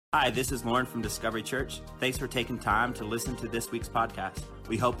Hi, this is Lorne from Discovery Church. Thanks for taking time to listen to this week's podcast.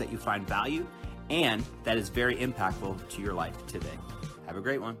 We hope that you find value and that is very impactful to your life today. Have a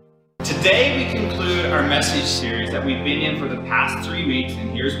great one. Today we conclude our message series that we've been in for the past 3 weeks,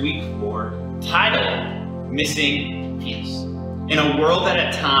 and here's week 4, titled Missing Peace. In a world that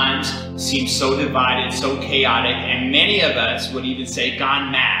at times seems so divided, so chaotic, and many of us would even say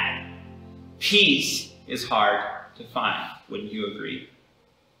gone mad, peace is hard to find. Wouldn't you agree?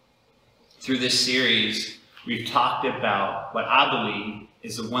 Through this series, we've talked about what I believe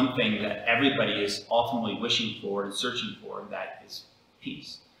is the one thing that everybody is ultimately wishing for and searching for, and that is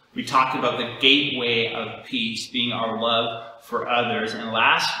peace. We talked about the gateway of peace being our love for others, and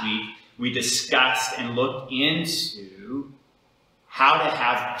last week we discussed and looked into how to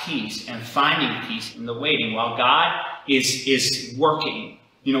have peace and finding peace in the waiting. While God is working,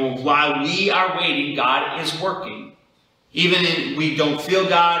 while we are waiting, God is working. Even if we don't feel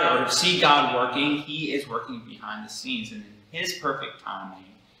God or see God working, He is working behind the scenes. And in His perfect timing,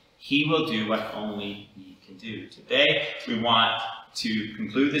 He will do what only He can do. Today, we want to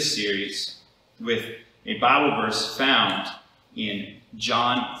conclude this series with a Bible verse found in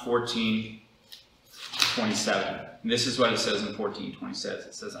John 14:27. And this is what it says in 14:27.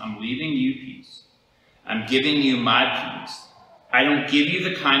 It says, "I'm leaving you peace. I'm giving you my peace. I don't give you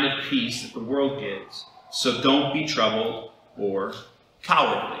the kind of peace that the world gives. So don't be troubled or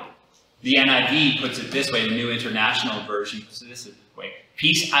cowardly." The NIV puts it this way, the New International Version puts it this way.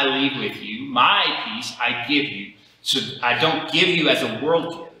 "Peace I leave with you, my peace I give you. So I don't give you as the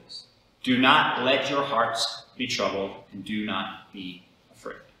world gives. Do not let your hearts be troubled, and do not be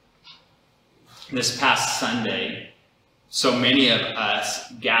afraid." This past Sunday, so many of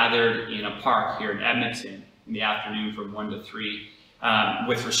us gathered in a park here in Edmonton in the afternoon from 1 to 3.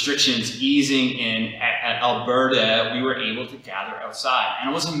 With restrictions easing in Alberta, we were able to gather outside.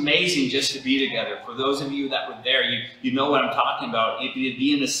 And it was amazing just to be together. For those of you that were there, you know what I'm talking about. If you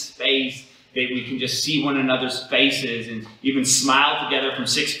be in a space that we can just see one another's faces and even smile together from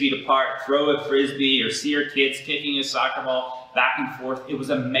 6 feet apart, throw a frisbee, or see our kids kicking a soccer ball back and forth. It was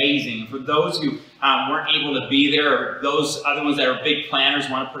amazing. For those who weren't able to be there, or those other ones that are big planners,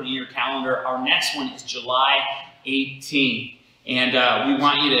 want to put it in your calendar, our next one is July 18th. And we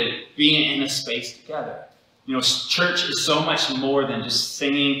want you to be in a space together. Church is so much more than just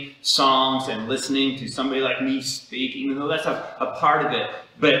singing songs and listening to somebody like me speak, even though that's a part of it.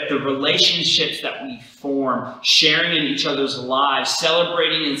 But the relationships that we form, sharing in each other's lives,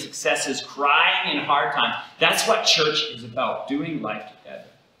 celebrating in successes, crying in hard times, that's what church is about, doing life together.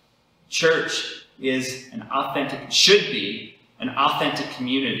 Church is should be an authentic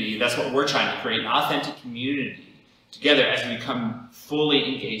community. That's what we're trying to create, an authentic community together as we become fully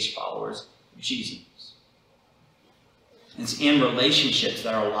engaged followers of Jesus. It's in relationships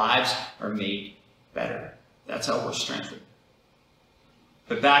that our lives are made better. That's how we're strengthened.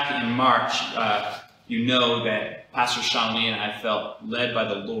 But back in March, you know that Pastor Sean Lee and I felt led by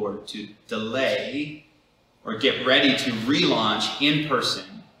the Lord to delay or get ready to relaunch in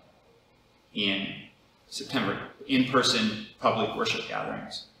person in September, in-person public worship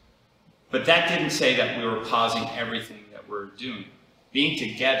gatherings. But that didn't say that we were pausing everything that we're doing. Being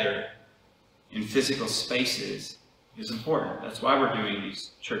together in physical spaces is important. That's why we're doing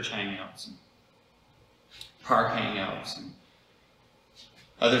these church hangouts and park hangouts and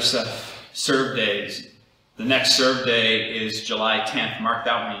other stuff, serve days. The next serve day is July 10th. Mark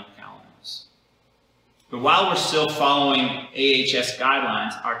that one in your calendars. But while we're still following AHS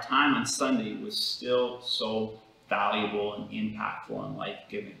guidelines, our time on Sunday was still so valuable and impactful and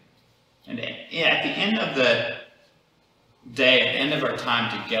life-giving. And at the end of the day, at the end of our time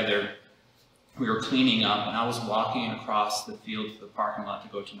together, we were cleaning up, and I was walking across the field to the parking lot to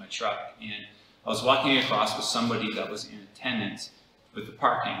go to my truck. And I was walking across with somebody that was in attendance with the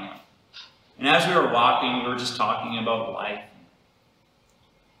park hangout. And as we were walking, we were just talking about life.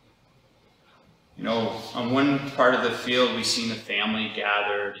 On one part of the field, we seen a family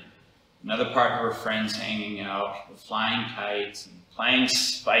gathered. Another part, there were friends hanging out, with flying kites and playing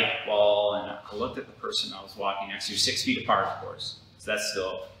spike ball. And I looked at the person I was walking next to, 6 feet apart, of course. So that's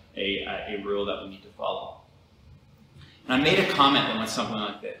still a rule that we need to follow. And I made a comment that went something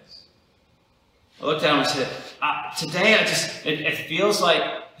like this. I looked at him and said, today it feels like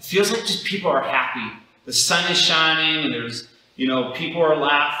just people are happy. The sun is shining, and there's, people are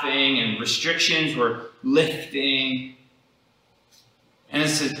laughing, and restrictions were lifting. And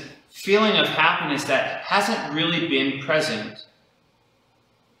it's a feeling of happiness that hasn't really been present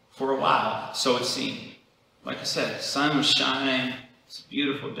for a while, so it seemed. Like I said, the sun was shining. It's a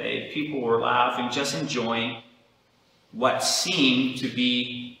beautiful day. People were laughing, just enjoying. what seemed to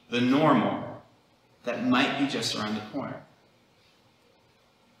be the normal that might be just around the corner.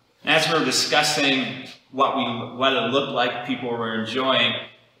 And as we were discussing what it looked like people were enjoying,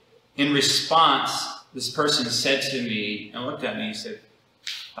 in response, this person said to me and looked at me and said,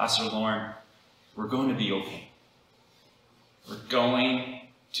 Pastor Lorne, we're going to be okay. We're going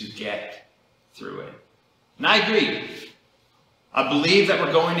to get through it. And I agree. I believe that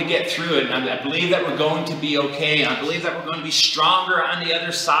we're going to get through it, and I believe that we're going to be okay, and I believe that we're going to be stronger on the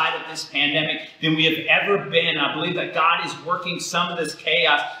other side of this pandemic than we have ever been. I believe that God is working some of this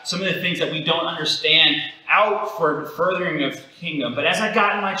chaos, some of the things that we don't understand, out for the furthering of the kingdom. But as I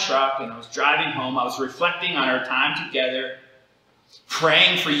got in my truck and I was driving home, I was reflecting on our time together,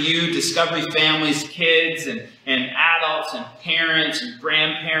 praying for you, Discovery families, kids, and adults, and parents, and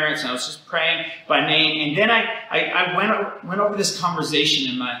grandparents. And I was just praying by name. And then I went over this conversation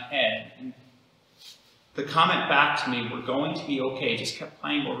in my head. And the comment back to me, we're going to be okay, just kept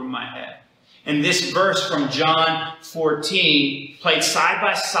playing over my head. And this verse from John 14 played side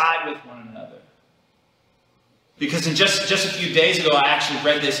by side with one another. Because in just a few days ago, I actually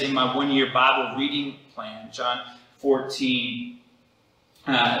read this in my one-year Bible reading plan, John 14,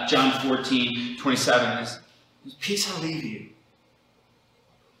 27. Peace I leave you.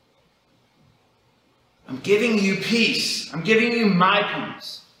 I'm giving you peace. I'm giving you my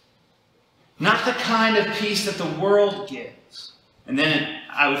peace. Not the kind of peace that the world gives. And then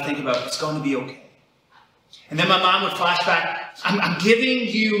I would think about, it's going to be okay. And then my mom would flash back, I'm giving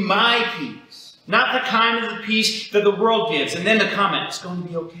you my peace. Not the kind of the peace that the world gives. And then the comment, it's going to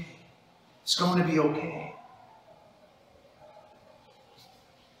be okay. It's going to be okay.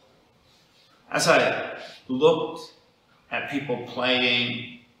 As I looked at people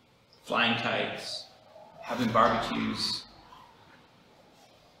playing, flying kites, having barbecues,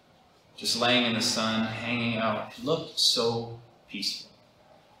 just laying in the sun, hanging out, it looked so peaceful.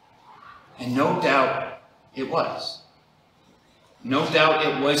 And no doubt it was. No doubt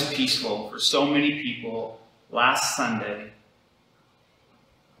it was peaceful for so many people last Sunday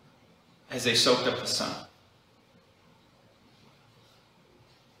as they soaked up the sun.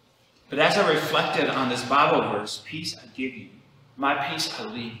 But as I reflected on this Bible verse, peace I give you, my peace I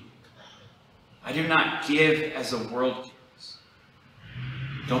leave you. I do not give as the world gives.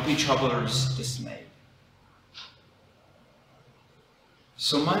 Don't be troubled or dismayed.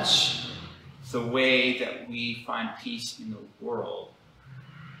 So much the way that we find peace in the world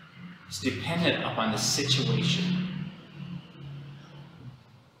is dependent upon the situation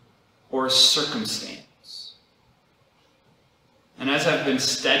or circumstance. And as I've been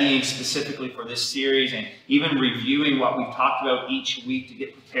studying specifically for this series and even reviewing what we've talked about each week to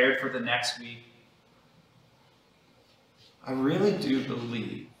get prepared for the next week, I really do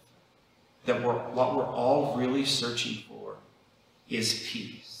believe that what we're all really searching for is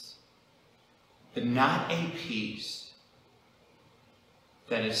peace. But not a peace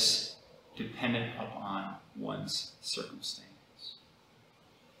that is dependent upon one's circumstance.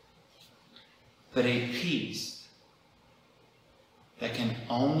 But a peace that can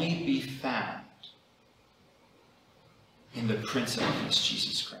only be found in the Prince of Peace,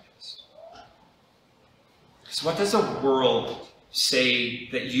 Jesus Christ. Because what does the world say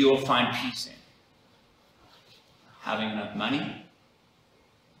that you will find peace in? Having enough money?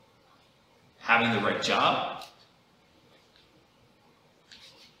 Having the right job?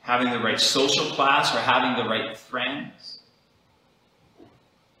 Having the right social class, or having the right friends?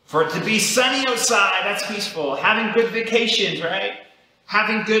 For it to be sunny outside, that's peaceful. Having good vacations, right?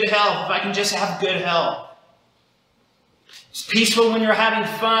 Having good health, if I can just have good health. It's peaceful when you're having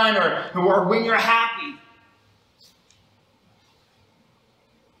fun or when you're happy.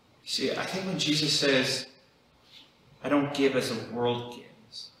 See, I think when Jesus says, I don't give as the world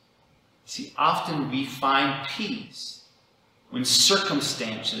gives. See, often we find peace when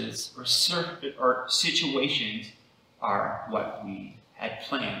circumstances or situations are what we had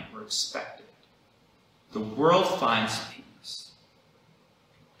planned or expected. The world finds peace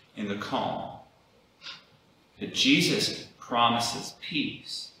in the calm. But Jesus promises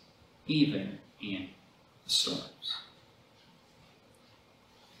peace even in the storms.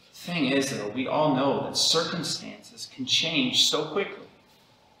 The thing is, though, we all know that circumstances can change so quickly.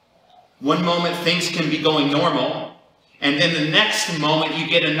 One moment things can be going normal, and then the next moment you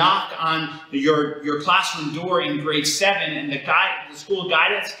get a knock on your classroom door in grade 7, and the school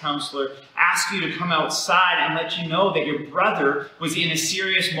guidance counselor asks you to come outside and let you know that your brother was in a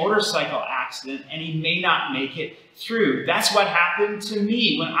serious motorcycle accident and he may not make it through. That's what happened to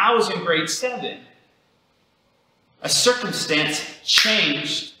me when I was in grade 7. A circumstance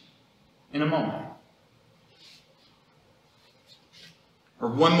changed in a moment. Or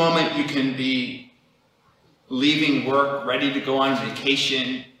one moment you can be leaving work, ready to go on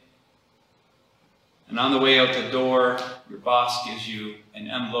vacation, and on the way out the door, your boss gives you an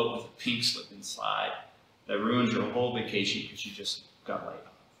envelope with a pink slip inside that ruins your whole vacation because you just got laid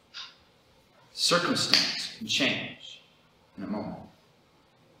off. Circumstance can change in a moment.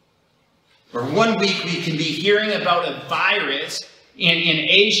 Or one week we can be hearing about a virus in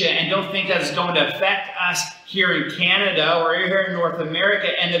Asia and don't think that it's going to affect us here in Canada or here in North America.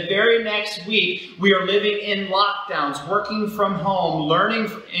 And the very next week, we are living in lockdowns, working from home, learning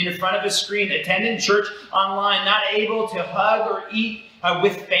in front of a screen, attending church online, not able to hug or eat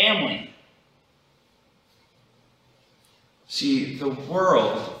with family. See, the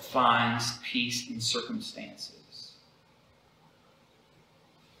world finds peace in circumstances.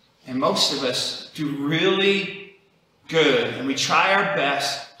 And most of us do really good, and we try our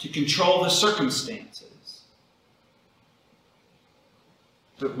best to control the circumstances.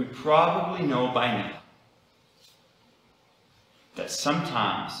 But we probably know by now that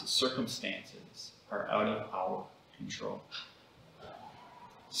sometimes the circumstances are out of our control.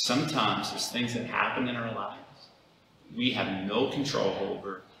 Sometimes there's things that happen in our lives we have no control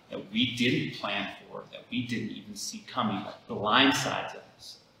over, that we didn't plan for, that we didn't even see coming, blindsides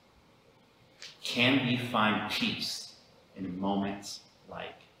us. Can we find peace in moments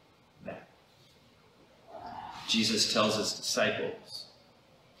like that? Jesus tells his disciples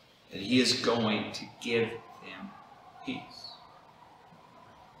that he is going to give them peace.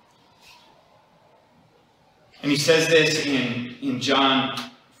 And he says this in John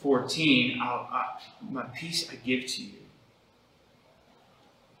 14, my peace I give to you.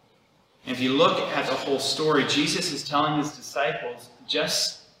 And if you look at the whole story, Jesus is telling his disciples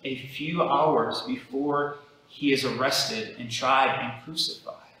just a few hours before he is arrested and tried and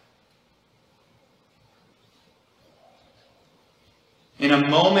crucified. In a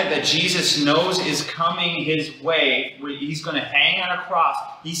moment that Jesus knows is coming his way, where he's going to hang on a cross,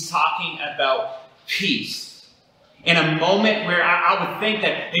 he's talking about peace. In a moment where I would think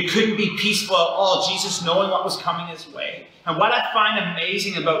that it couldn't be peaceful at all, Jesus knowing what was coming his way. And what I find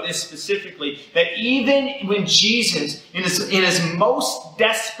amazing about this specifically, that even when Jesus, in his most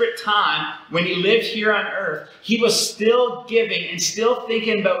desperate time, when he lived here on earth, he was still giving and still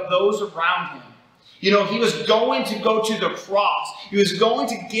thinking about those around him. You know, he was going to go to the cross. He was going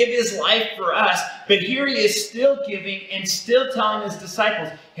to give his life for us. But here he is still giving and still telling his disciples,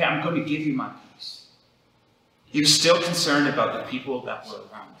 hey, I'm going to give you my peace. He was still concerned about the people that were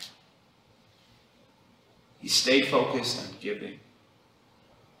around him. He stayed focused on giving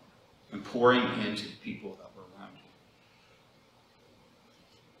and pouring into the people that were around him.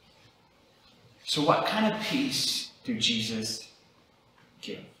 So what kind of peace do Jesus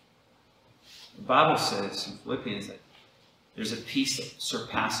give? The Bible says in Philippians that there's a peace that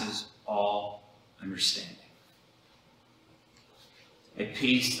surpasses all understanding. A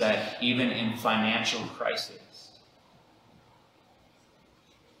peace that even in financial crisis,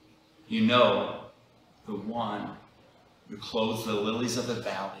 you know the one who clothes the lilies of the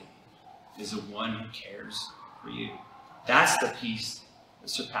valley is the one who cares for you. That's the peace that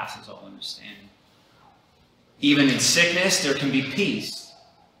surpasses all understanding. Even in sickness, there can be peace.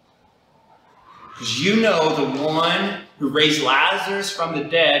 Because you know the one who raised Lazarus from the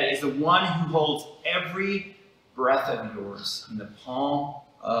dead is the one who holds every breath of yours in the palm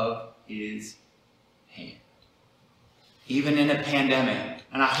of his hand. Even in a pandemic.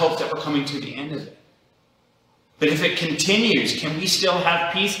 And I hope that we're coming to the end of it. But if it continues, can we still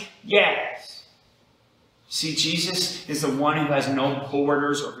have peace? Yes. See, Jesus is the one who has no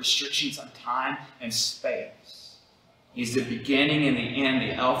borders or restrictions on time and space. He's the beginning and the end,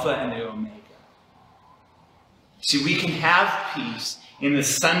 the Alpha and the Omega. See, we can have peace in the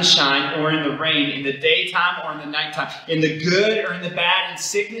sunshine or in the rain, in the daytime or in the nighttime, in the good or in the bad, in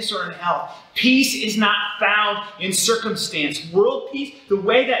sickness or in health. Peace is not found in circumstance. World peace, the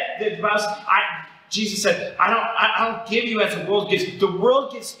way that Jesus said, I don't give you as the world gives. The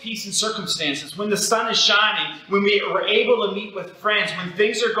world gives peace in circumstances. When the sun is shining, when we are able to meet with friends, when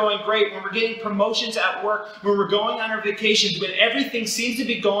things are going great, when we're getting promotions at work, when we're going on our vacations, when everything seems to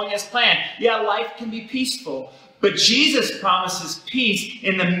be going as planned. Yeah, life can be peaceful. But Jesus promises peace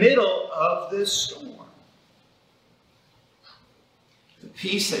in the middle of the storm. The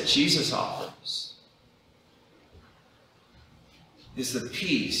peace that Jesus offers is the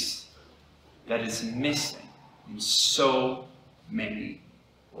peace that is missing in so many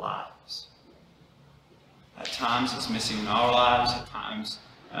lives. At times it's missing in our lives. At times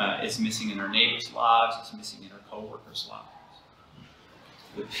it's missing in our neighbors' lives. It's missing in our co-workers' lives.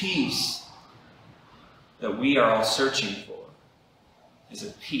 The peace that we are all searching for is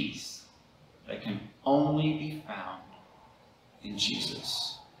a peace that can only be found in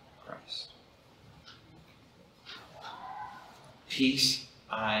Jesus Christ. Peace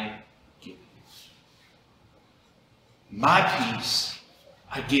I give you. My peace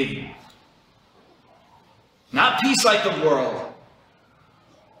I give you. Not peace like the world.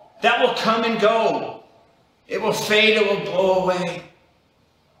 That will come and go. It will fade, it will blow away.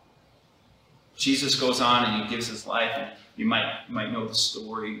 Jesus goes on and he gives his life, and you might know the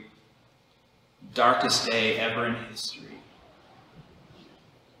story. Darkest day ever in history.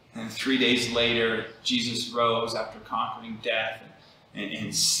 And 3 days later, Jesus rose after conquering death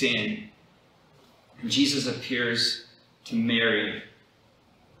and sin. And Jesus appears to Mary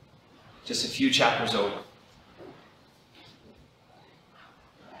just a few chapters over.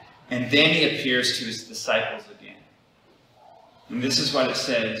 And then he appears to his disciples again. And this is what it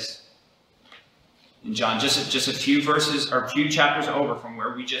says in John, just a few verses, or a few chapters over from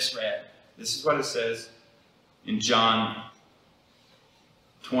where we just read. This is what it says in John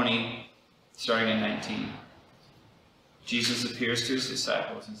 20, starting in 19. Jesus appears to his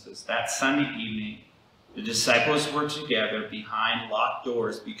disciples and says, that Sunday evening, the disciples were together behind locked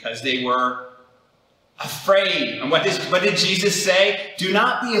doors because they were afraid. And what did Jesus say? Do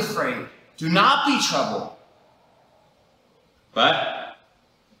not be afraid. Do not be troubled. But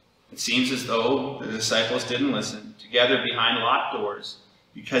it seems as though the disciples didn't listen. Together behind locked doors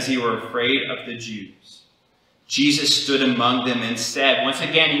because they were afraid of the Jews. Jesus stood among them and said, once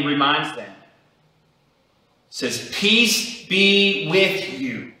again he reminds them, says, peace be with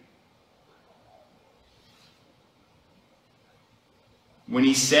you. When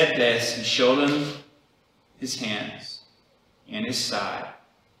he said this, he showed them his hands and his side.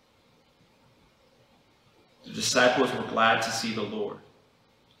 The disciples were glad to see the Lord.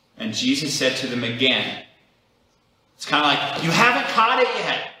 And Jesus said to them again, it's kind of like, you haven't caught it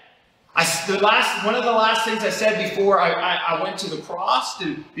yet. One of the last things I said before I went to the cross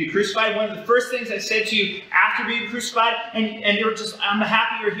to be crucified, one of the first things I said to you after being crucified, and you're just, I'm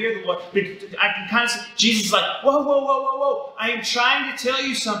happy you're here, Lord. But I can kind of see, Jesus is like, whoa. I am trying to tell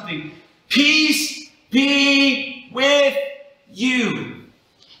you something. Peace be with you.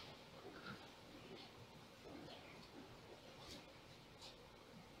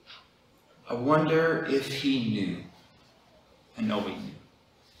 I wonder if he knew. I know he knew.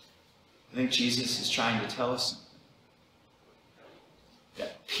 I think Jesus is trying to tell us something.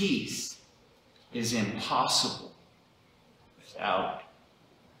 That peace is impossible without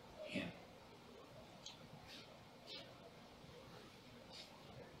him.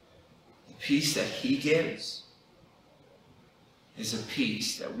 The peace that he gives is a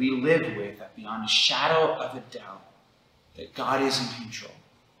peace that we live with that beyond a shadow of a doubt that God is in control.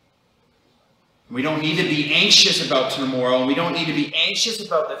 We don't need to be anxious about tomorrow, and we don't need to be anxious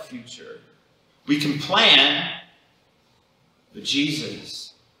about the future. We can plan, but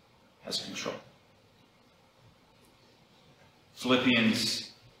Jesus has control.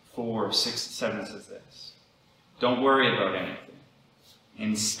 Philippians 4, 6, 7 says this. Don't worry about anything.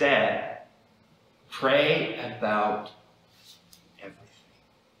 Instead, pray about everything.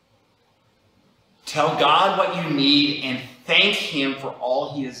 Tell God what you need and thank him for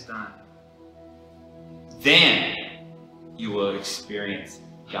all he has done. Then you will experience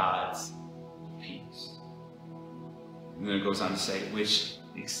God's peace. And then it goes on to say, which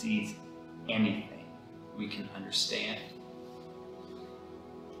exceeds anything we can understand.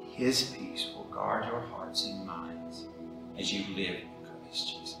 His peace will guard your hearts and minds as you live in Christ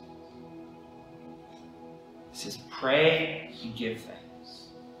Jesus. It says, pray and give thanks.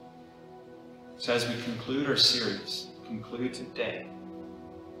 So as we conclude our series, conclude today,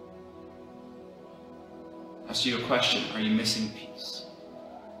 ask you a question. Are you missing peace?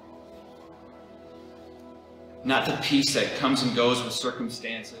 Not the peace that comes and goes with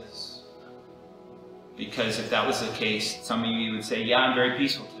circumstances. Because if that was the case, some of you would say, yeah, I'm very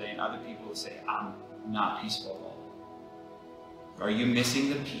peaceful today. And other people would say, I'm not peaceful at all. Are you missing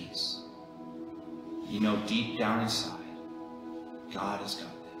the peace? You know deep down inside, God has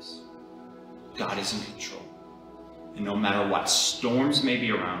got this. God is in control. And no matter what storms may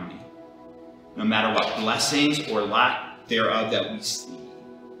be around you, no matter what blessings or lack thereof that we see,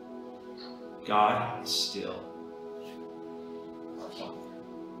 God is still our Father.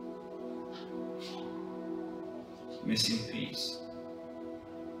 Missing peace.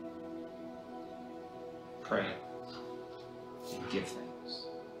 Pray and give thanks.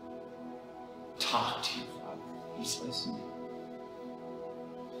 Talk to your Father. He's listening.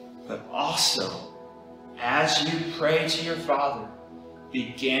 But also, as you pray to your Father,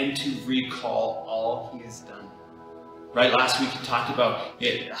 begin to recall all he has done. Right? Last week we talked about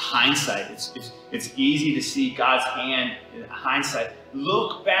it, hindsight. It's easy to see God's hand in hindsight.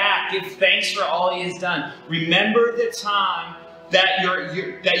 Look back. Give thanks for all He has done. Remember the time that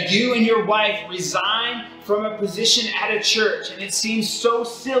you and your wife resigned from a position at a church, and it seems so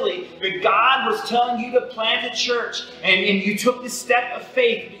silly, but God was telling you to plant a church, and you took this step of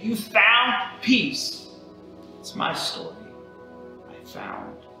faith, but you found peace. It's my story. I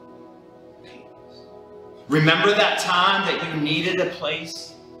found peace. Remember that time that you needed a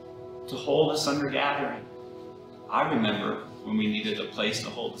place to hold a Sunday gathering? I remember when we needed a place to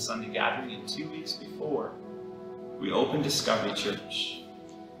hold a Sunday gathering, and 2 weeks before, we opened Discovery Church.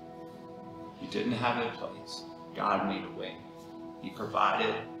 We didn't have a place. God made a way. He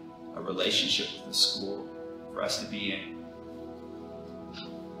provided a relationship with the school for us to be in.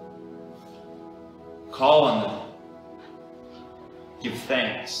 Call on them. Give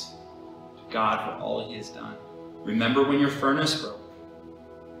thanks to God for all He has done. Remember when your furnace broke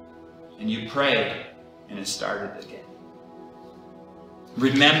and you prayed and it started again.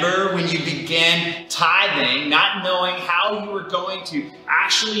 Remember when you began tithing, not knowing how you were going to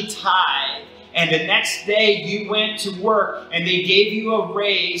actually tithe, and the next day you went to work and they gave you a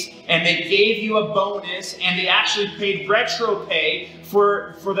raise and they gave you a bonus and they actually paid retro pay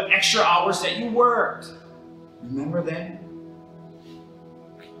for the extra hours that you worked. Remember then?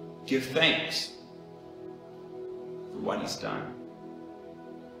 Give thanks for what He's done.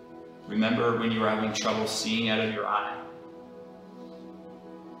 Remember when you were having trouble seeing out of your eye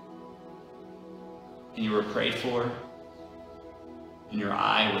and you were prayed for and your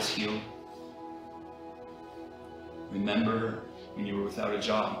eye was healed? Remember when you were without a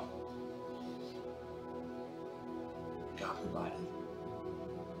job? God provided.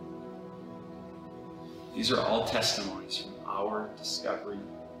 These are all testimonies from our Discovery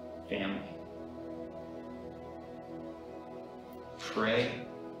family. Pray,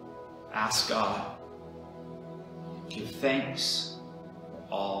 ask God, give thanks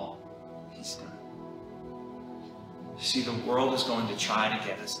for all He's done. See, the world is going to try to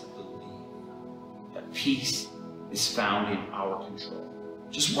get us to believe that peace is found in our control.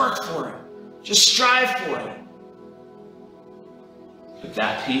 Just work for it. Just strive for it. But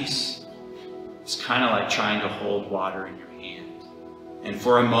that peace is kind of like trying to hold water in your hand. And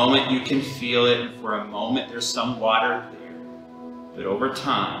for a moment you can feel it, and for a moment there's some water there. But over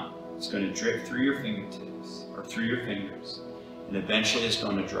time, it's going to drip through your fingertips or through your fingers, and eventually it's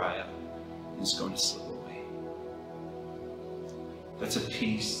going to dry up and it's going to slip away. That's a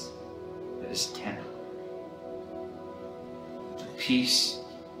peace that is temporary. The peace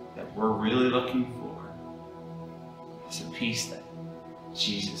that we're really looking for is a peace that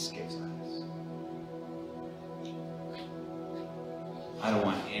Jesus gives us. I don't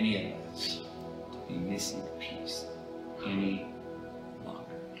want any of us to be missing peace any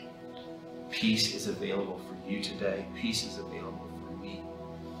longer. Peace is available for you today. Peace is available for me.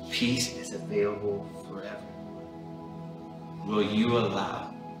 Peace is available forever. Will you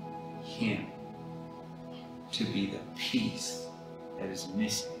allow Him to be the peace that is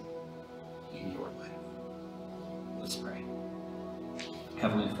missing in your life? Let's pray.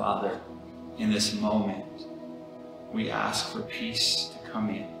 Heavenly Father, in this moment, we ask for peace to come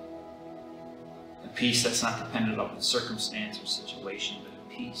in. A peace that's not dependent on the circumstance or situation, but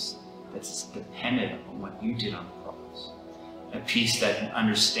a peace that's dependent on what you did on the cross. A peace that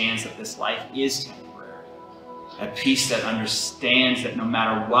understands that this life is temporary. A peace that understands that no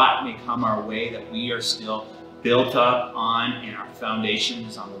matter what may come our way, that we are still built up on, and our foundation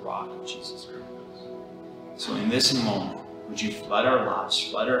is on the rock of Jesus Christ. So in this moment, would you flood our lives,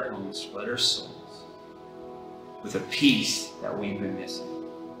 flood our homes, flood our souls with a peace that we've been missing.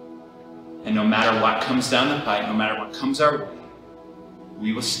 And no matter what comes down the pipe, no matter what comes our way,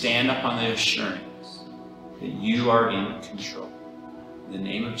 we will stand up on the assurance that you are in control. In the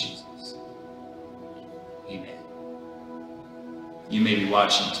name of Jesus, amen. You may be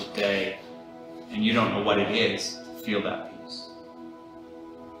watching today and you don't know what it is to feel that peace.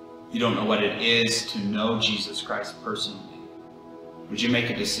 You don't know what it is to know Jesus Christ personally. Would you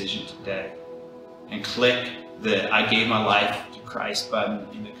make a decision today and click the I gave my life to Christ button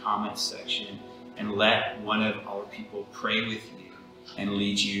in the comments section and let one of our people pray with you and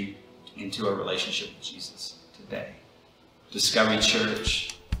lead you into a relationship with Jesus today. Discovery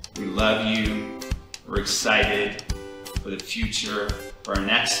Church, we love you. We're excited for the future, for our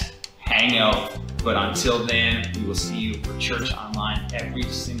next hangout. But until then, we will see you for church online every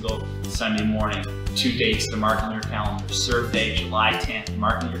single Sunday morning. 2 dates to mark on your calendar. Serve Day, July 10th.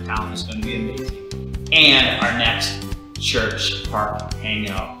 Mark on your calendar. It's going to be amazing. And our next church park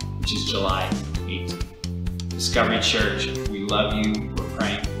hangout, which is July 18th. Discovery Church, we love you. We're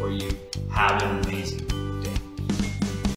praying for you. Have an